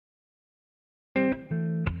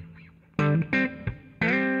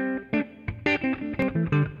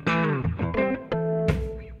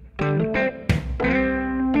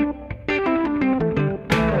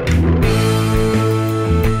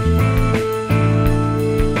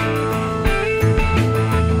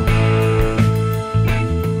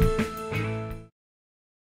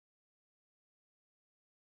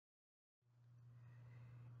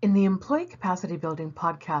In the Employee Capacity Building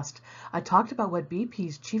podcast, I talked about what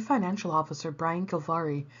BP's Chief Financial Officer Brian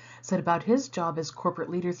Gilvari said about his job as corporate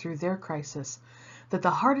leader through their crisis, that the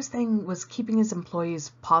hardest thing was keeping his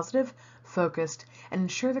employees positive, focused, and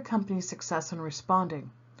ensure the company's success in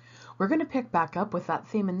responding. We're going to pick back up with that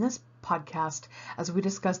theme in this podcast as we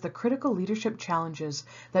discuss the critical leadership challenges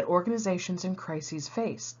that organizations in crises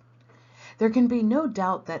face. There can be no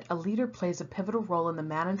doubt that a leader plays a pivotal role in the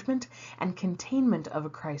management and containment of a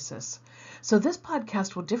crisis. So this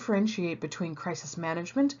podcast will differentiate between crisis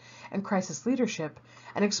management and crisis leadership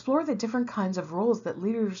and explore the different kinds of roles that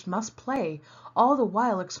leaders must play, all the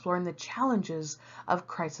while exploring the challenges of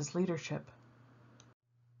crisis leadership.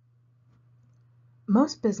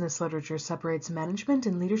 Most business literature separates management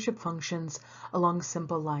and leadership functions along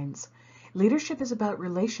simple lines. Leadership is about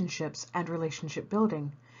relationships and relationship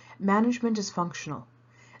building. Management is functional.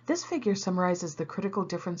 This figure summarizes the critical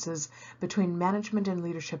differences between management and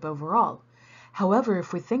leadership overall. However,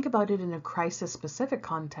 if we think about it in a crisis-specific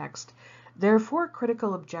context, there are 4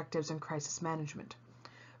 critical objectives in crisis management.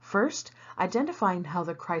 First, identifying how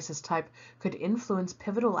the crisis type could influence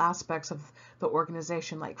pivotal aspects of the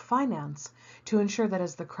organization like finance to ensure that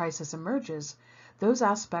as the crisis emerges, those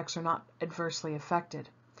aspects are not adversely affected.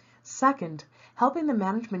 Second, helping the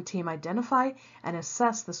management team identify and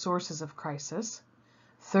assess the sources of crisis.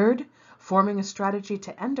 Third, forming a strategy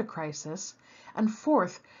to end a crisis. And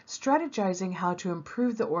fourth, strategizing how to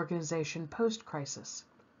improve the organization post-crisis.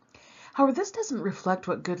 However, this doesn't reflect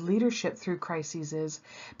what good leadership through crises is,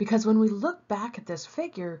 because when we look back at this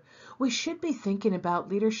figure, we should be thinking about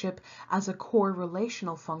leadership as a core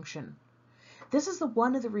relational function. This is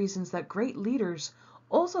one of the reasons that great leaders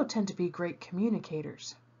also tend to be great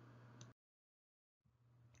communicators.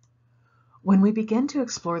 When we begin to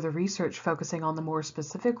explore the research focusing on the more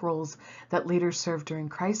specific roles that leaders serve during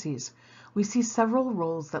crises, we see several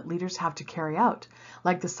roles that leaders have to carry out,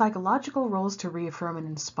 like the psychological roles to reaffirm and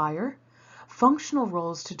inspire, functional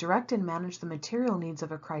roles to direct and manage the material needs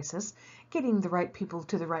of a crisis, getting the right people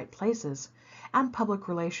to the right places, and public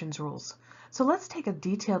relations roles. So let's take a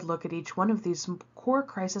detailed look at each one of these core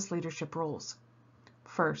crisis leadership roles.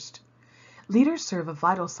 First, leaders serve a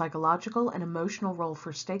vital psychological and emotional role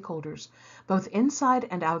for stakeholders, both inside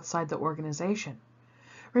and outside the organization.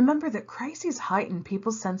 Remember that crises heighten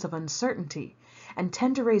people's sense of uncertainty and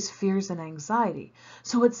tend to raise fears and anxiety,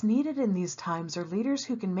 so what's needed in these times are leaders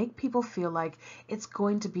who can make people feel like it's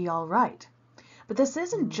going to be all right. But this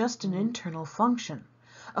isn't just an internal function.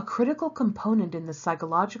 A critical component in the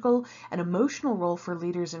psychological and emotional role for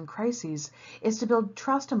leaders in crises is to build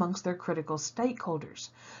trust amongst their critical stakeholders.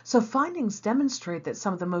 So findings demonstrate that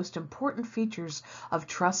some of the most important features of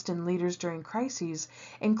trust in leaders during crises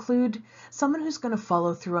include someone who's going to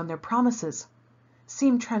follow through on their promises,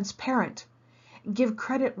 seem transparent, give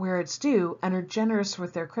credit where it's due, and are generous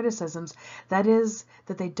with their criticisms. That is,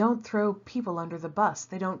 that they don't throw people under the bus.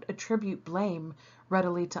 They don't attribute blame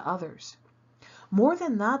readily to others. More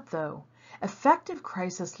than that, though, effective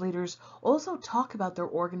crisis leaders also talk about their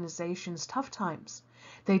organization's tough times.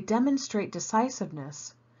 They demonstrate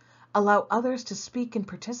decisiveness, allow others to speak and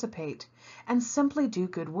participate, and simply do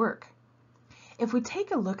good work. If we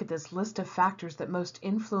take a look at this list of factors that most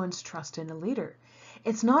influence trust in a leader,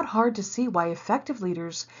 it's not hard to see why effective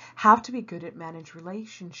leaders have to be good at managed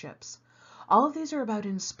relationships. All of these are about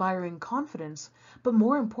inspiring confidence, but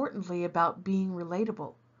more importantly about being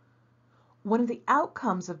relatable. One of the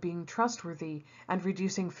outcomes of being trustworthy and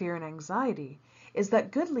reducing fear and anxiety is that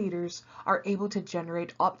good leaders are able to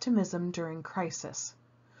generate optimism during crisis.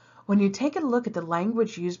 When you take a look at the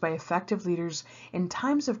language used by effective leaders in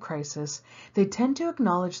times of crisis, they tend to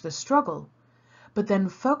acknowledge the struggle, but then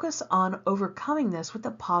focus on overcoming this with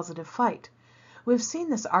a positive fight. We've seen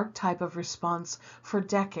this archetype of response for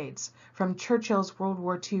decades, from Churchill's World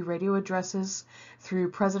War II radio addresses, through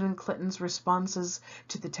President Clinton's responses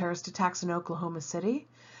to the terrorist attacks in Oklahoma City,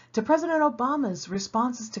 to President Obama's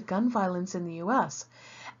responses to gun violence in the U.S.,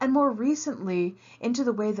 and more recently into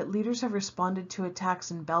the way that leaders have responded to attacks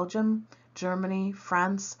in Belgium, Germany,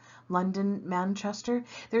 France, London, Manchester.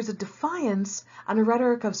 There's a defiance and a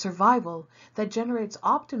rhetoric of survival that generates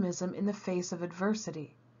optimism in the face of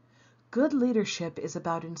adversity. Good leadership is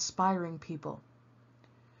about inspiring people.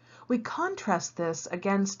 We contrast this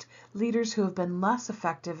against leaders who have been less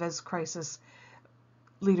effective as crisis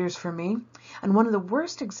leaders for me, and one of the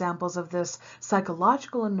worst examples of this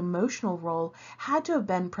psychological and emotional role had to have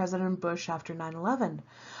been President Bush after 9/11.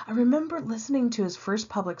 I remember listening to his first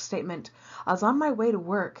public statement. I was on my way to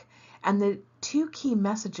work, and the 2 key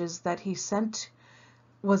messages that he sent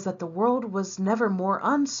was that the world was never more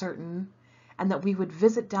uncertain and that we would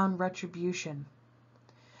visit down retribution.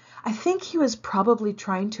 I think he was probably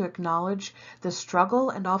trying to acknowledge the struggle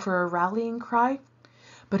and offer a rallying cry,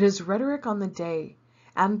 but his rhetoric on the day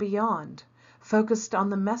and beyond focused on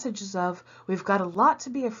the messages of, we've got a lot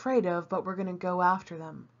to be afraid of, but we're going to go after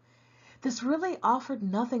them. This really offered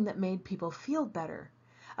nothing that made people feel better.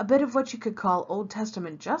 A bit of what you could call Old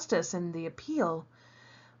Testament justice in the appeal,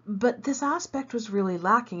 but this aspect was really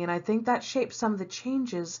lacking, and I think that shaped some of the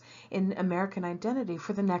changes in American identity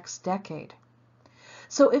for the next decade.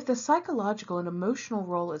 So if the psychological and emotional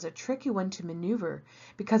role is a tricky one to maneuver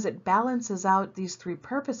because it balances out these three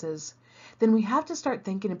purposes, then we have to start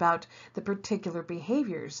thinking about the particular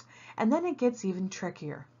behaviors, and then it gets even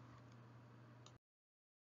trickier.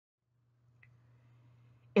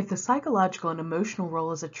 If the psychological and emotional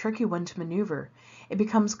role is a tricky one to maneuver, it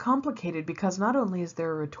becomes complicated because not only is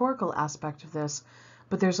there a rhetorical aspect of this,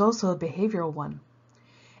 but there's also a behavioral one.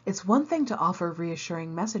 It's one thing to offer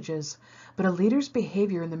reassuring messages, but a leader's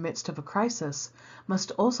behavior in the midst of a crisis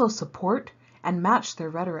must also support and match their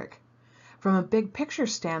rhetoric. From a big picture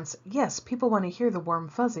stance, yes, people want to hear the warm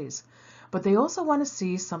fuzzies, but they also want to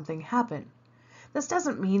see something happen. This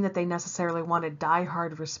doesn't mean that they necessarily want a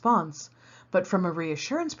die-hard response, but from a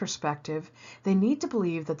reassurance perspective, they need to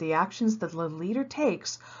believe that the actions that the leader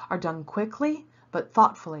takes are done quickly but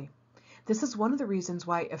thoughtfully. This is one of the reasons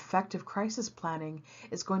why effective crisis planning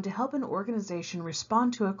is going to help an organization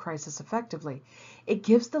respond to a crisis effectively. It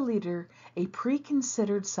gives the leader a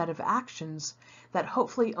pre-considered set of actions that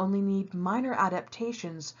hopefully only need minor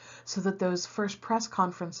adaptations so that those first press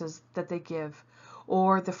conferences that they give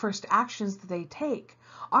or the first actions that they take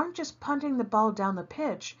aren't just punting the ball down the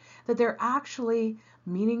pitch, that they're actually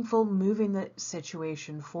meaningful, moving the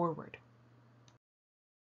situation forward.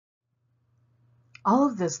 All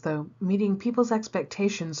of this, though, meeting people's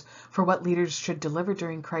expectations for what leaders should deliver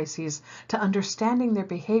during crises to understanding their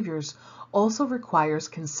behaviors, also requires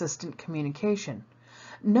consistent communication.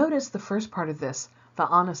 Notice the first part of this, the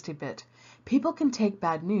honesty bit. People can take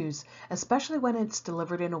bad news, especially when it's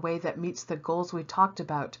delivered in a way that meets the goals we talked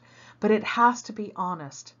about, but it has to be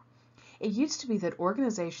honest. It used to be that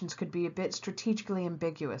organizations could be a bit strategically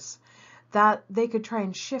ambiguous, that they could try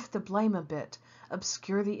and shift the blame a bit,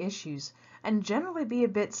 obscure the issues, and generally be a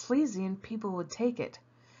bit sleazy and people would take it.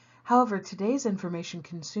 However, today's information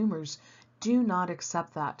consumers do not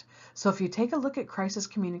accept that. So if you take a look at crisis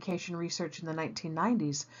communication research in the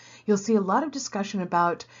 1990s, you'll see a lot of discussion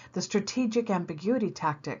about the strategic ambiguity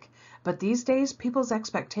tactic, but these days people's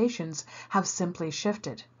expectations have simply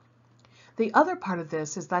shifted. The other part of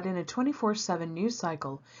this is that in a 24/7 news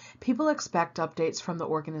cycle, people expect updates from the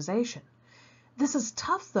organization. This is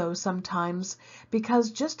tough, though, sometimes, because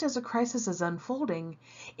just as a crisis is unfolding,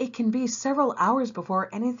 it can be several hours before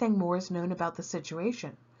anything more is known about the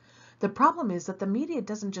situation. The problem is that the media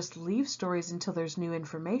doesn't just leave stories until there's new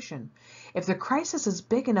information. If the crisis is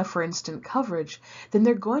big enough for instant coverage, then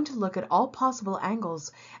they're going to look at all possible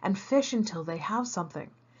angles and fish until they have something.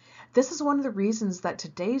 This is one of the reasons that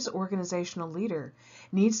today's organizational leader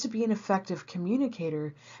needs to be an effective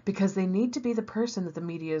communicator, because they need to be the person that the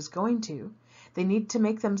media is going to. They need to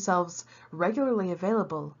make themselves regularly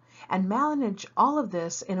available and manage all of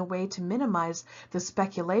this in a way to minimize the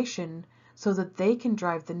speculation so that they can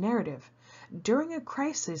drive the narrative. During a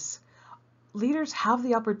crisis, leaders have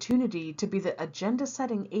the opportunity to be the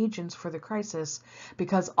agenda-setting agents for the crisis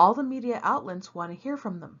because all the media outlets want to hear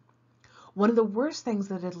from them. One of the worst things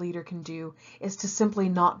that a leader can do is to simply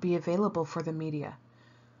not be available for the media.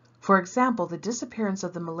 For example, the disappearance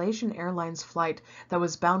of the Malaysian Airlines flight that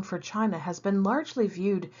was bound for China has been largely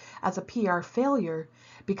viewed as a PR failure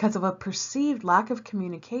because of a perceived lack of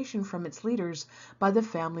communication from its leaders by the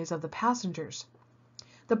families of the passengers.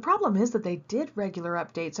 The problem is that they did regular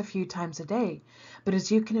updates a few times a day, but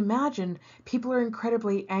as you can imagine, people are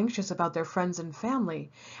incredibly anxious about their friends and family,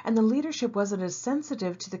 and the leadership wasn't as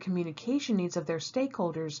sensitive to the communication needs of their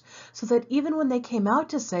stakeholders, so that even when they came out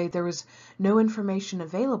to say there was no information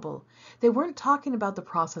available, they weren't talking about the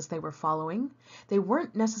process they were following. They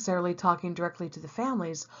weren't necessarily talking directly to the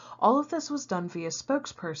families. All of this was done via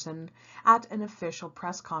spokesperson at an official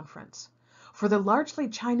press conference. For the largely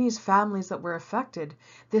Chinese families that were affected,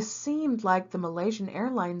 this seemed like the Malaysian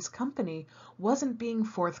Airlines company wasn't being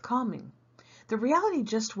forthcoming. The reality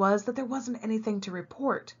just was that there wasn't anything to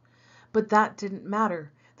report. But that didn't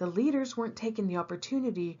matter. The leaders weren't taking the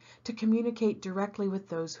opportunity to communicate directly with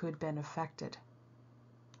those who had been affected.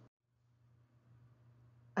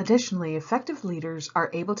 Additionally, effective leaders are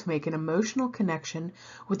able to make an emotional connection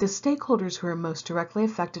with the stakeholders who are most directly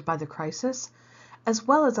affected by the crisis, as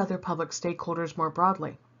well as other public stakeholders more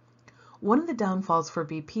broadly. One of the downfalls for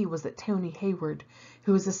BP was that Tony Hayward,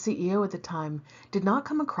 who was the CEO at the time, did not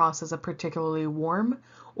come across as a particularly warm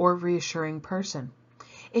or reassuring person.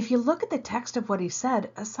 If you look at the text of what he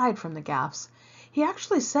said, aside from the gaffes, he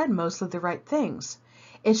actually said mostly the right things.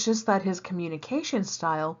 It's just that his communication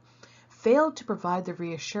style failed to provide the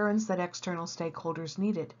reassurance that external stakeholders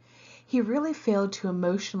needed. He really failed to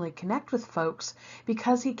emotionally connect with folks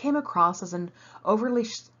because he came across as an overly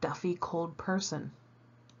stuffy, cold person.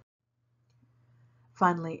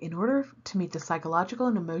 Finally, in order to meet the psychological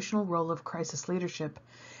and emotional role of crisis leadership,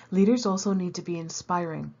 leaders also need to be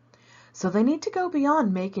inspiring. So they need to go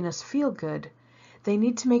beyond making us feel good. They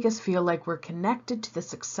need to make us feel like we're connected to the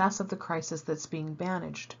success of the crisis that's being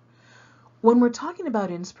managed. When we're talking about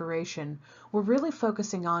inspiration, we're really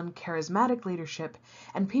focusing on charismatic leadership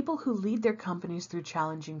and people who lead their companies through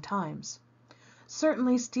challenging times.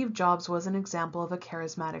 Certainly, Steve Jobs was an example of a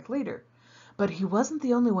charismatic leader, but he wasn't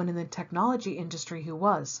the only one in the technology industry who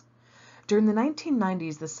was. During the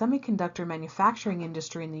 1990s, the semiconductor manufacturing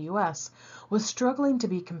industry in the US was struggling to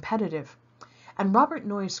be competitive, and Robert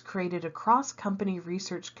Noyce created a cross-company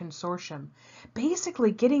research consortium,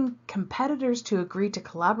 basically getting competitors to agree to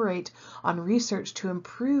collaborate on research to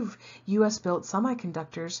improve US-built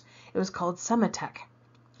semiconductors. It was called Semitech.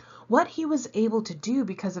 What he was able to do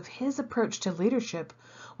because of his approach to leadership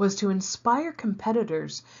was to inspire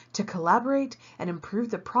competitors to collaborate and improve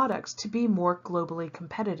the products to be more globally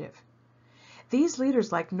competitive. These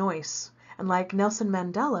leaders like Noyce and like Nelson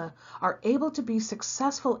Mandela are able to be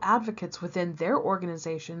successful advocates within their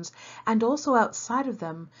organizations and also outside of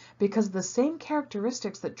them because the same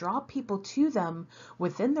characteristics that draw people to them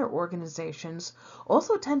within their organizations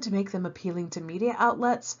also tend to make them appealing to media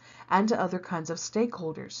outlets and to other kinds of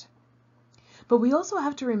stakeholders. But we also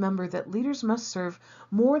have to remember that leaders must serve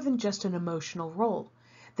more than just an emotional role.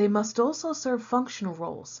 They must also serve functional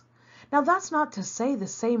roles. Now, that's not to say the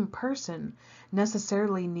same person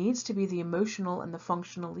necessarily needs to be the emotional and the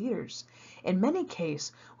functional leaders. In many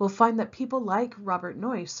cases, we'll find that people like Robert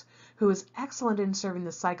Noyce, who is excellent in serving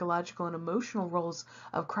the psychological and emotional roles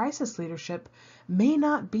of crisis leadership, may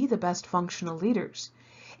not be the best functional leaders.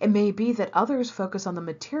 It may be that others focus on the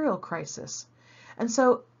material crisis. And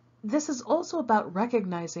so, this is also about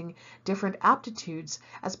recognizing different aptitudes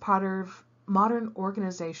as part of modern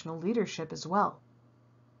organizational leadership as well.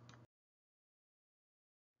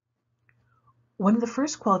 One of the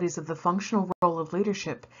first qualities of the functional role of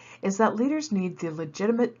leadership is that leaders need the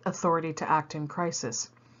legitimate authority to act in crisis.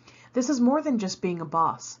 This is more than just being a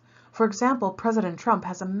boss. For example, President Trump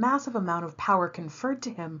has a massive amount of power conferred to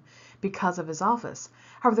him because of his office.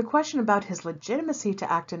 However, the question about his legitimacy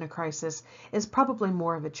to act in a crisis is probably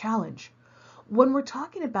more of a challenge. When we're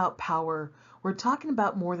talking about power, we're talking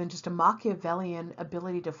about more than just a Machiavellian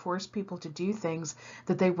ability to force people to do things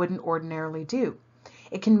that they wouldn't ordinarily do.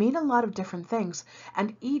 It can mean a lot of different things,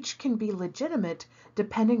 and each can be legitimate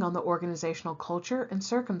depending on the organizational culture and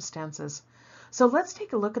circumstances. So let's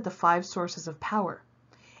take a look at the 5 sources of power.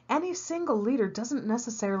 Any single leader doesn't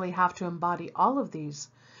necessarily have to embody all of these,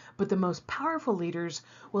 but the most powerful leaders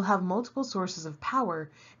will have multiple sources of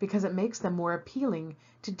power because it makes them more appealing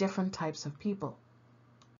to different types of people.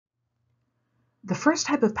 The first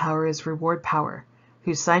type of power is reward power.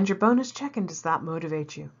 Who signed your bonus check and does that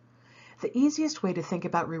motivate you? The easiest way to think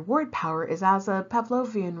about reward power is as a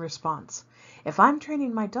Pavlovian response. If I'm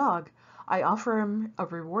training my dog, I offer him a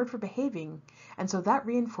reward for behaving, and so that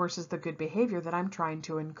reinforces the good behavior that I'm trying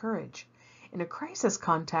to encourage. In a crisis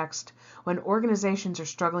context, when organizations are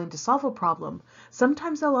struggling to solve a problem,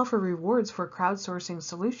 sometimes they'll offer rewards for crowdsourcing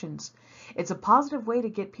solutions. It's a positive way to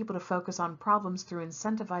get people to focus on problems through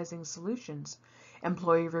incentivizing solutions.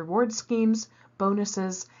 Employee reward schemes,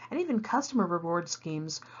 bonuses, and even customer reward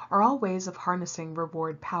schemes are all ways of harnessing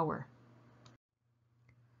reward power.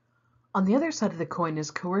 On the other side of the coin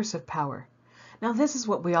is coercive power. Now, this is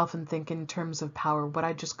what we often think in terms of power, what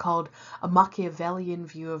I just called a Machiavellian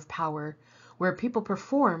view of power, where people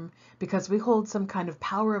perform because we hold some kind of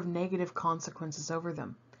power of negative consequences over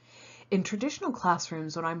them. In traditional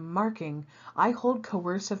classrooms, when I'm marking, I hold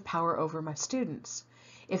coercive power over my students.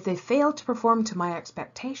 If they fail to perform to my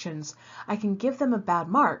expectations, I can give them a bad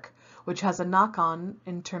mark, which has a knock-on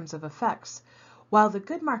in terms of effects. While the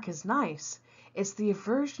good mark is nice, it's the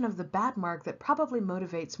aversion of the bad mark that probably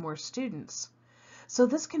motivates more students. So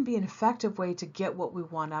this can be an effective way to get what we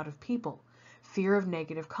want out of people, fear of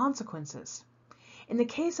negative consequences. In the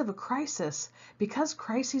case of a crisis, because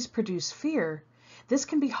crises produce fear, this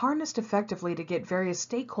can be harnessed effectively to get various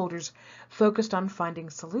stakeholders focused on finding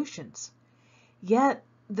solutions. Yet,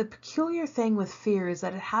 the peculiar thing with fear is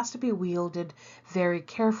that it has to be wielded very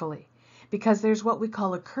carefully. because there's what we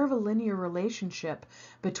call a curvilinear relationship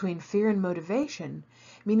between fear and motivation,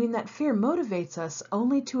 meaning that fear motivates us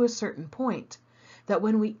only to a certain point, that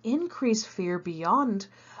when we increase fear beyond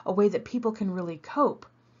a way that people can really cope,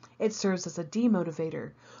 it serves as a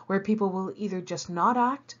demotivator, where people will either just not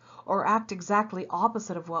act or act exactly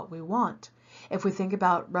opposite of what we want. If we think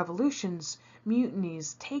about revolutions,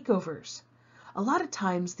 mutinies, takeovers, a lot of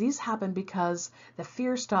times these happen because the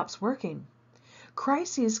fear stops working.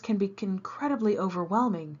 Crises can be incredibly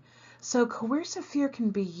overwhelming, so coercive fear can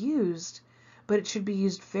be used, but it should be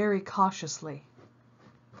used very cautiously.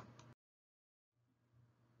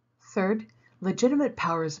 Third, legitimate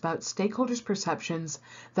power is about stakeholders' perceptions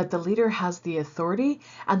that the leader has the authority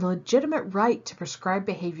and the legitimate right to prescribe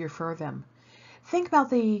behavior for them. Think about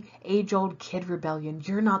the age-old kid rebellion,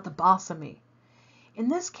 "You're not the boss of me." In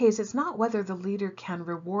this case, it's not whether the leader can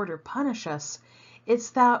reward or punish us,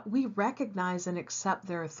 it's that we recognize and accept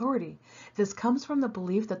their authority. This comes from the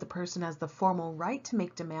belief that the person has the formal right to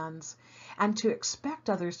make demands and to expect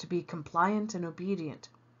others to be compliant and obedient.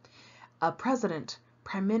 A president,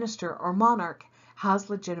 prime minister, or monarch has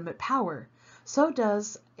legitimate power. So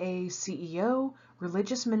does a CEO,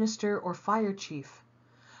 religious minister, or fire chief.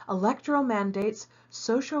 Electoral mandates,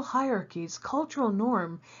 social hierarchies, cultural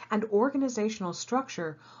norm, and organizational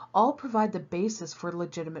structure all provide the basis for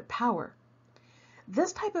legitimate power.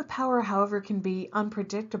 This type of power, however, can be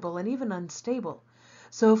unpredictable and even unstable.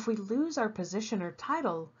 So if we lose our position or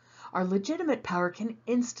title, our legitimate power can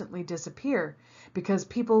instantly disappear because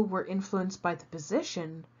people were influenced by the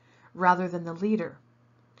position rather than the leader.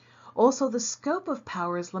 Also, the scope of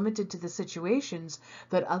power is limited to the situations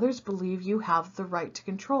that others believe you have the right to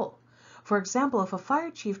control. For example, if a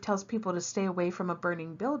fire chief tells people to stay away from a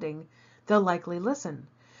burning building, they'll likely listen.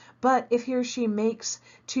 But if he or she makes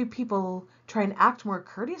two people try and act more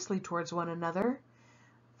courteously towards one another,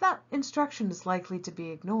 that instruction is likely to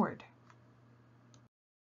be ignored.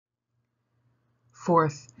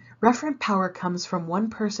 Fourth, referent power comes from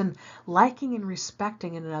one person liking and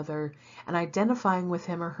respecting another and identifying with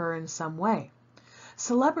him or her in some way.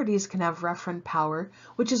 Celebrities can have referent power,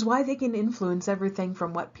 which is why they can influence everything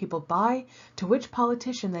from what people buy to which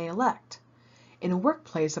politician they elect. In a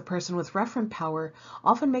workplace, a person with referent power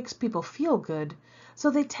often makes people feel good, so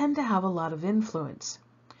they tend to have a lot of influence.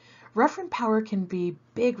 Referent power can be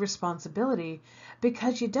big responsibility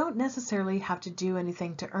because you don't necessarily have to do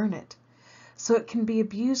anything to earn it. So it can be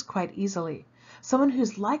abused quite easily. Someone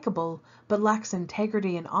who's likable but lacks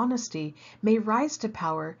integrity and honesty may rise to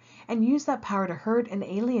power and use that power to hurt and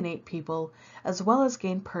alienate people as well as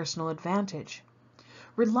gain personal advantage.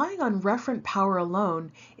 Relying on referent power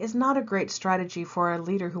alone is not a great strategy for a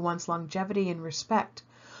leader who wants longevity and respect.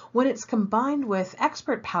 When it's combined with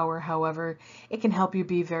expert power, however, it can help you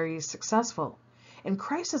be very successful. In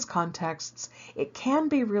crisis contexts, it can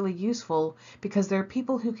be really useful because there are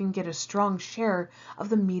people who can get a strong share of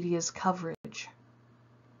the media's coverage.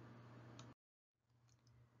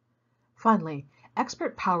 Finally,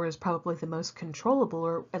 expert power is probably the most controllable,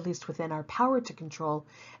 or at least within our power to control,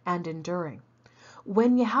 and enduring.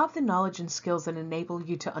 When you have the knowledge and skills that enable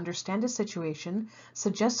you to understand a situation,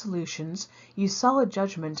 suggest solutions, use solid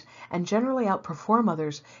judgment, and generally outperform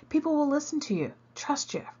others, people will listen to you,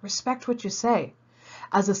 trust you, respect what you say.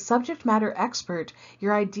 As a subject matter expert,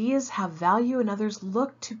 your ideas have value and others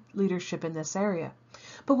look to leadership in this area.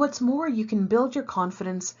 But what's more, you can build your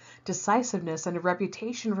confidence, decisiveness, and a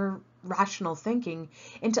reputation for rational thinking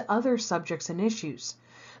into other subjects and issues.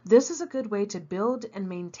 This is a good way to build and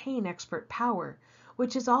maintain expert power,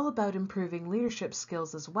 which is all about improving leadership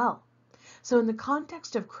skills as well. So in the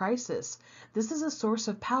context of crisis, this is a source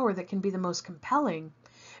of power that can be the most compelling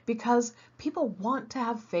because people want to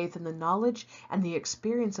have faith in the knowledge and the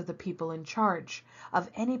experience of the people in charge of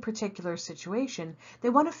any particular situation. They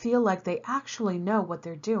want to feel like they actually know what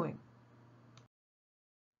they're doing.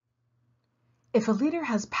 If a leader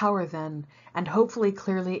has power then, and hopefully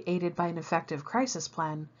clearly aided by an effective crisis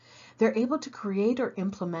plan, they're able to create or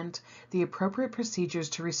implement the appropriate procedures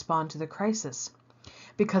to respond to the crisis.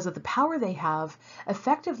 Because of the power they have,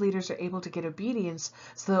 effective leaders are able to get obedience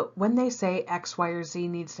so that when they say X, Y, or Z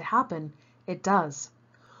needs to happen, it does.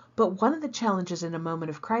 But one of the challenges in a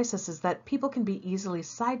moment of crisis is that people can be easily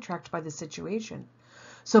sidetracked by the situation.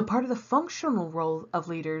 So part of the functional role of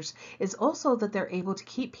leaders is also that they're able to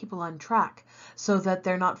keep people on track so that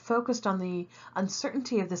they're not focused on the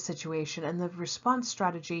uncertainty of the situation and the response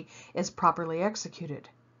strategy is properly executed.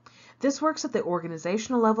 This works at the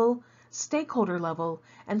organizational level, stakeholder level,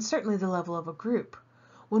 and certainly the level of a group.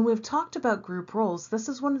 When we've talked about group roles, this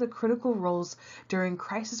is one of the critical roles during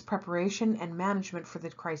crisis preparation and management for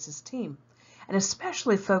the crisis team. and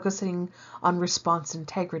especially focusing on response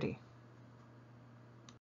integrity.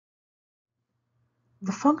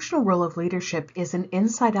 The functional role of leadership is an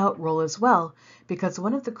inside-out role as well, because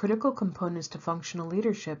one of the critical components to functional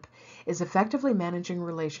leadership is effectively managing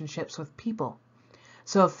relationships with people.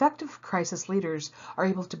 So effective crisis leaders are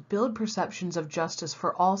able to build perceptions of justice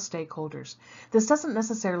for all stakeholders. This doesn't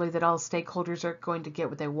necessarily that all stakeholders are going to get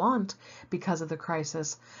what they want because of the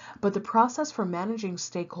crisis, but the process for managing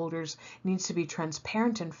stakeholders needs to be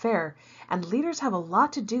transparent and fair, and leaders have a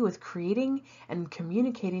lot to do with creating and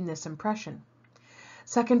communicating this impression.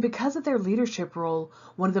 Second, because of their leadership role,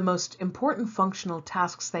 one of the most important functional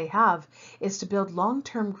tasks they have is to build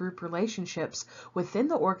long-term group relationships within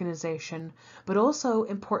the organization, but also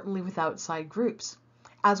importantly with outside groups.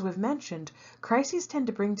 As we've mentioned, crises tend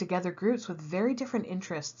to bring together groups with very different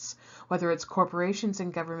interests, whether it's corporations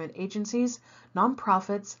and government agencies,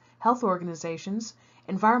 nonprofits, health organizations,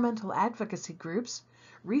 environmental advocacy groups,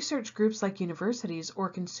 research groups like universities, or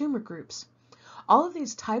consumer groups. All of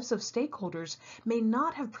these types of stakeholders may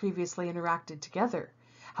not have previously interacted together.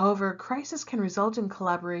 However, a crisis can result in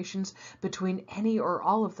collaborations between any or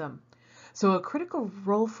all of them. So a critical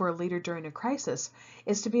role for a leader during a crisis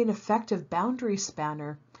is to be an effective boundary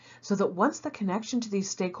spanner, so that once the connection to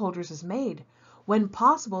these stakeholders is made, when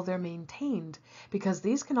possible they're maintained, because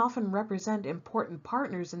these can often represent important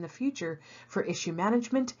partners in the future for issue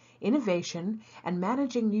management, innovation, and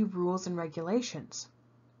managing new rules and regulations.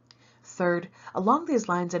 Third, along these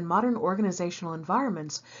lines, in modern organizational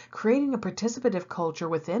environments, creating a participative culture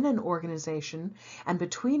within an organization and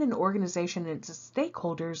between an organization and its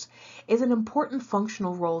stakeholders is an important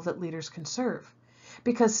functional role that leaders can serve.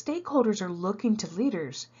 Because stakeholders are looking to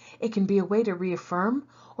leaders, it can be a way to reaffirm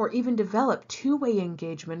or even develop two-way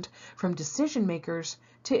engagement from decision makers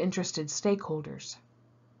to interested stakeholders.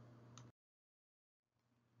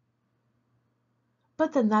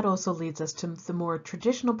 But then that also leads us to the more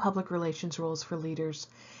traditional public relations roles for leaders.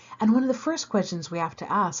 And one of the first questions we have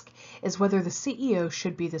to ask is whether the CEO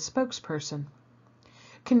should be the spokesperson.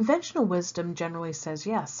 Conventional wisdom generally says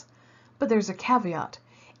yes, but there's a caveat.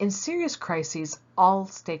 In serious crises, all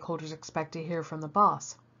stakeholders expect to hear from the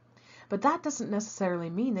boss. But that doesn't necessarily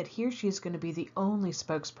mean that he or she is going to be the only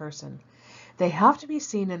spokesperson. They have to be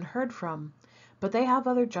seen and heard from, but they have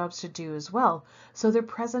other jobs to do as well, so their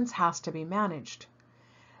presence has to be managed.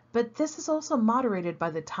 But this is also moderated by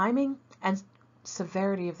the timing and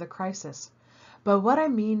severity of the crisis. But what I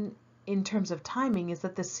mean in terms of timing is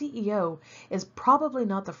that the CEO is probably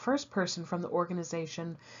not the first person from the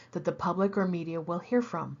organization that the public or media will hear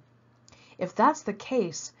from. If that's the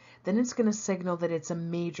case, then it's going to signal that it's a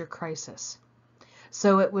major crisis.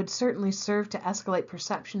 So it would certainly serve to escalate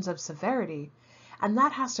perceptions of severity, and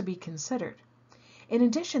that has to be considered. In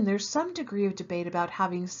addition, there's some degree of debate about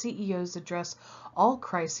having CEOs address all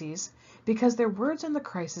crises because their words on the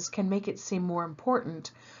crisis can make it seem more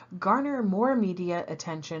important, garner more media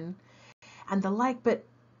attention, and the like, but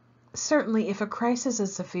certainly if a crisis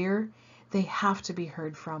is severe, they have to be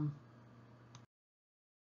heard from.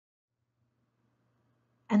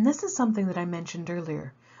 And this is something that I mentioned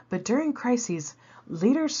earlier, but during crises,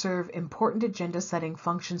 leaders serve important agenda-setting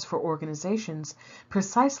functions for organizations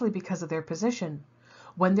precisely because of their position.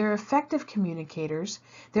 When they're effective communicators,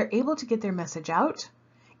 they're able to get their message out,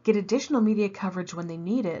 get additional media coverage when they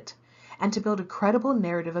need it, and to build a credible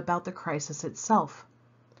narrative about the crisis itself.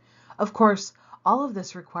 Of course, all of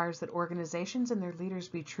this requires that organizations and their leaders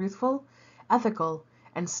be truthful, ethical,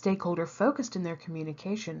 and stakeholder-focused in their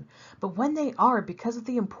communication. But when they are, because of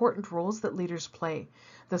the important roles that leaders play,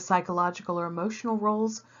 the psychological or emotional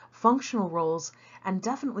roles, functional roles, and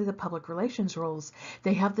definitely the public relations roles,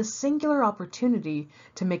 they have the singular opportunity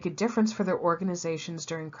to make a difference for their organizations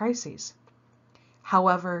during crises.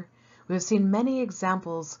 However, we've seen many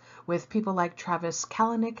examples with people like Travis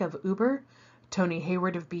Kalanick of Uber, Tony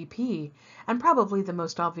Hayward of BP, and probably the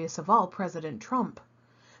most obvious of all, President Trump,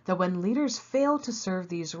 that when leaders fail to serve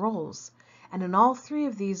these roles, and in all three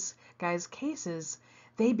of these guys' cases,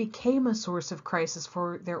 they became a source of crisis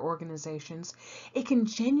for their organizations, it can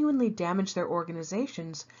genuinely damage their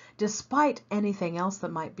organizations despite anything else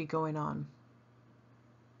that might be going on.